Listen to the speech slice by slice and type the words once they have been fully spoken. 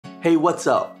Hey, what's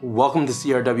up? Welcome to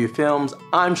CRW Films.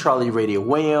 I'm Charlie Radio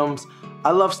Williams. I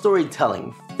love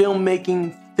storytelling,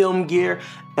 filmmaking, film gear,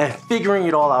 and figuring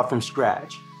it all out from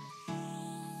scratch.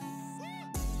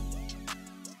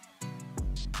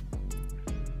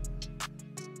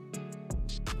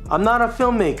 I'm not a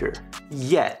filmmaker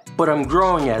yet, but I'm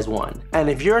growing as one. And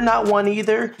if you're not one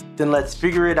either, then let's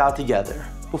figure it out together.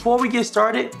 Before we get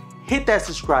started, hit that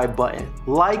subscribe button,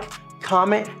 like,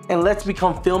 comment, and let's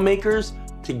become filmmakers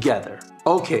together.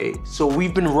 Okay, so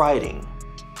we've been writing.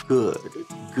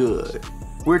 Good.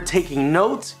 We're taking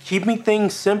notes, keeping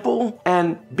things simple,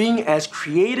 and being as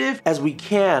creative as we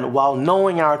can while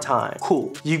knowing our time.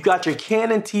 Cool. You've got your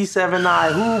Canon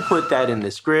T7i. Who put that in the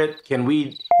script?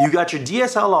 You got your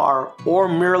DSLR or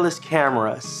mirrorless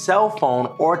camera, cell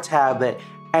phone or tablet,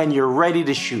 and you're ready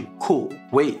to shoot. Cool.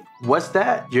 Wait, what's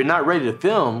that? You're not ready to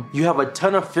film? You have a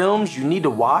ton of films you need to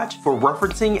watch for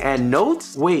referencing and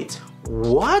notes? Wait,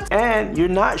 what? And you're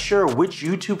not sure which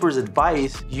YouTuber's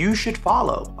advice you should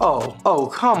follow. Oh,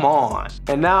 come on.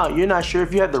 And now you're not sure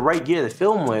if you have the right gear to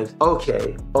film with.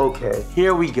 Okay,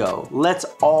 here we go. Let's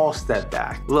all step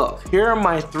back. Look, here are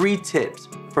my 3 tips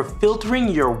for filtering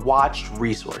your watched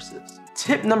resources.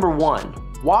 Tip number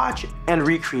 1, watch and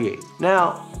recreate.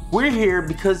 Now, we're here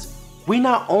because we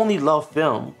not only love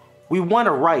film, we want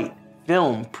to write,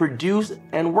 film, produce,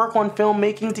 and work on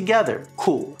filmmaking together.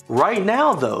 Cool. Right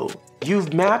now though,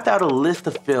 you've mapped out a list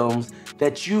of films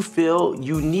that you feel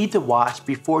you need to watch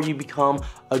before you become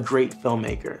a great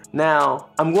filmmaker. Now,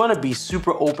 I'm gonna be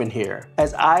super open here,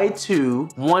 as I too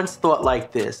once thought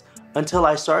like this until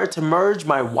I started to merge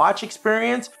my watch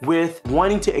experience with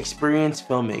wanting to experience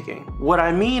filmmaking. What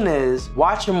I mean is,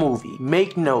 watch a movie,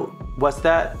 make note. What's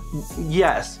that?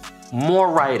 Yes,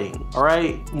 more writing, all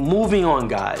right? Moving on,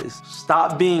 guys.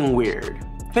 Stop being weird.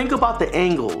 Think about the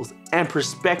angles and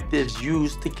perspectives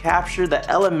used to capture the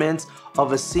elements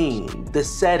of a scene, the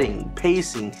setting,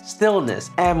 pacing,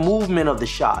 stillness, and movement of the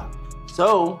shot.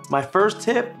 So, my first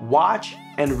tip, watch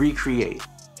and recreate.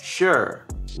 Sure,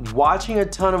 watching a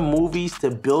ton of movies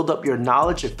to build up your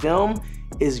knowledge of film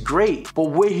is great,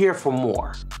 but we're here for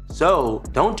more. So,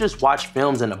 don't just watch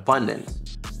films in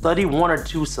abundance. Study 1 or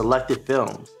 2 selected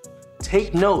films.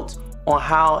 Take notes on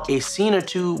how a scene or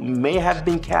 2 may have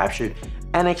been captured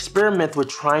and experiment with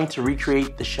trying to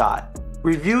recreate the shot.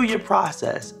 Review your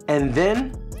process and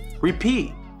then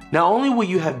repeat. Not only will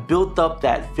you have built up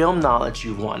that film knowledge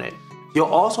you wanted, you'll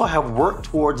also have worked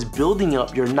towards building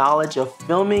up your knowledge of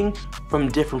filming from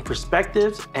different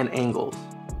perspectives and angles.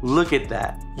 Look at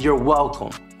that. You're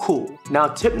welcome. Cool. Now,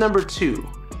 tip number 2.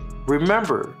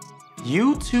 Remember,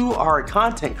 you too are a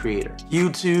content creator.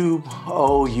 YouTube,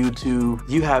 oh YouTube,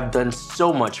 you have done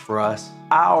so much for us.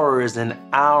 Hours and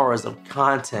hours of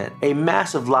content, a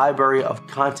massive library of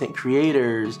content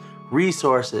creators,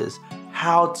 resources,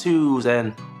 how-tos,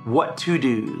 and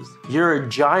what-to-dos. You're a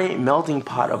giant melting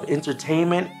pot of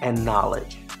entertainment and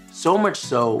knowledge. So much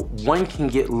so, one can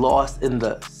get lost in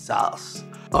the sauce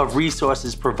of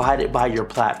resources provided by your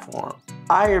platform.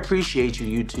 I appreciate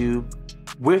you, YouTube.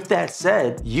 With that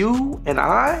said, you and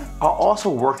I are also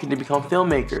working to become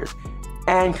filmmakers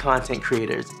and content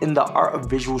creators in the art of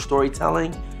visual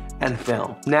storytelling and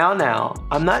film. Now,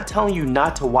 I'm not telling you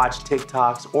not to watch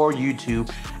TikToks or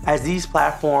YouTube, as these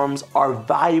platforms are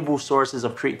valuable sources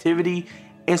of creativity,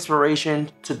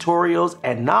 inspiration, tutorials,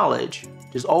 and knowledge.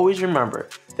 Just always remember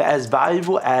that as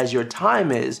valuable as your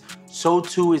time is, so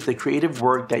too is the creative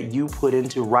work that you put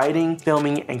into writing,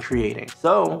 filming, and creating.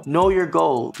 So know your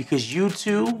goal, because you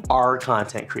too are a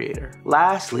content creator.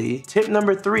 Lastly, tip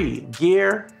number 3,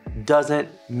 gear doesn't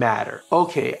matter.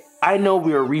 Okay, I know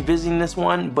we are revisiting this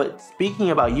one, but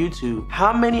speaking about YouTube,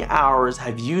 how many hours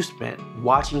have you spent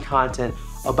watching content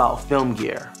about film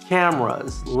gear,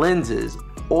 cameras, lenses,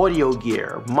 audio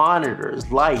gear, monitors,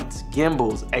 lights,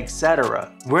 gimbals,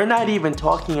 etc. We're not even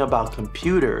talking about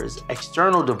computers,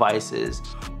 external devices,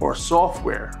 or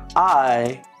software.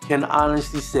 I can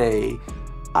honestly say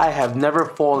I have never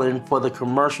fallen for the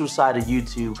commercial side of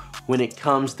YouTube when it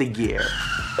comes to gear.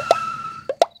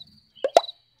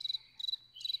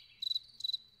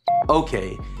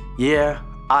 Okay, yeah,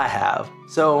 I have.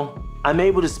 So I'm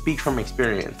able to speak from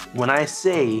experience when I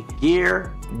say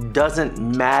gear doesn't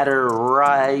matter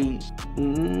right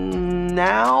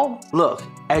now. Look,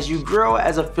 as you grow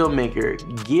as a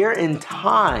filmmaker, gear and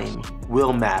time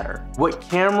will matter. What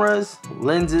cameras,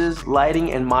 lenses,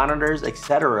 lighting, and monitors,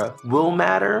 etc. will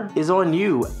matter is on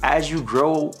you as you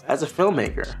grow as a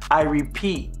filmmaker. I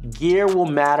repeat, gear will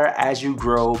matter as you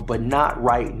grow, but not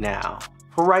right now.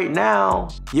 For right now,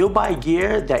 you'll buy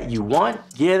gear that you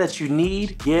want, gear that you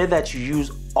need, gear that you use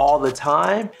all the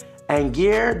time, and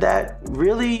gear that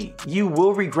really you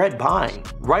will regret buying.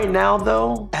 Right now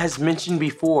though, as mentioned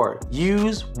before,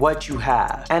 use what you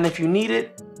have. And if you need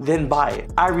it, then buy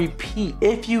it. I repeat,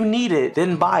 if you need it,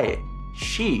 then buy it.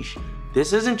 Sheesh.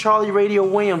 This isn't Charlie Radio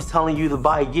Williams telling you to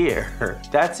buy gear.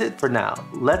 That's it for now.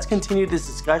 Let's continue this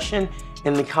discussion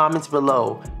in the comments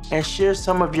below and share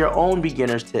some of your own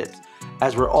beginner's tips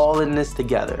as we're all in this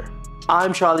together.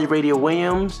 I'm Charlie Radio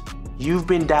Williams. You've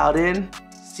been dialed in.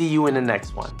 See you in the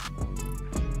next one.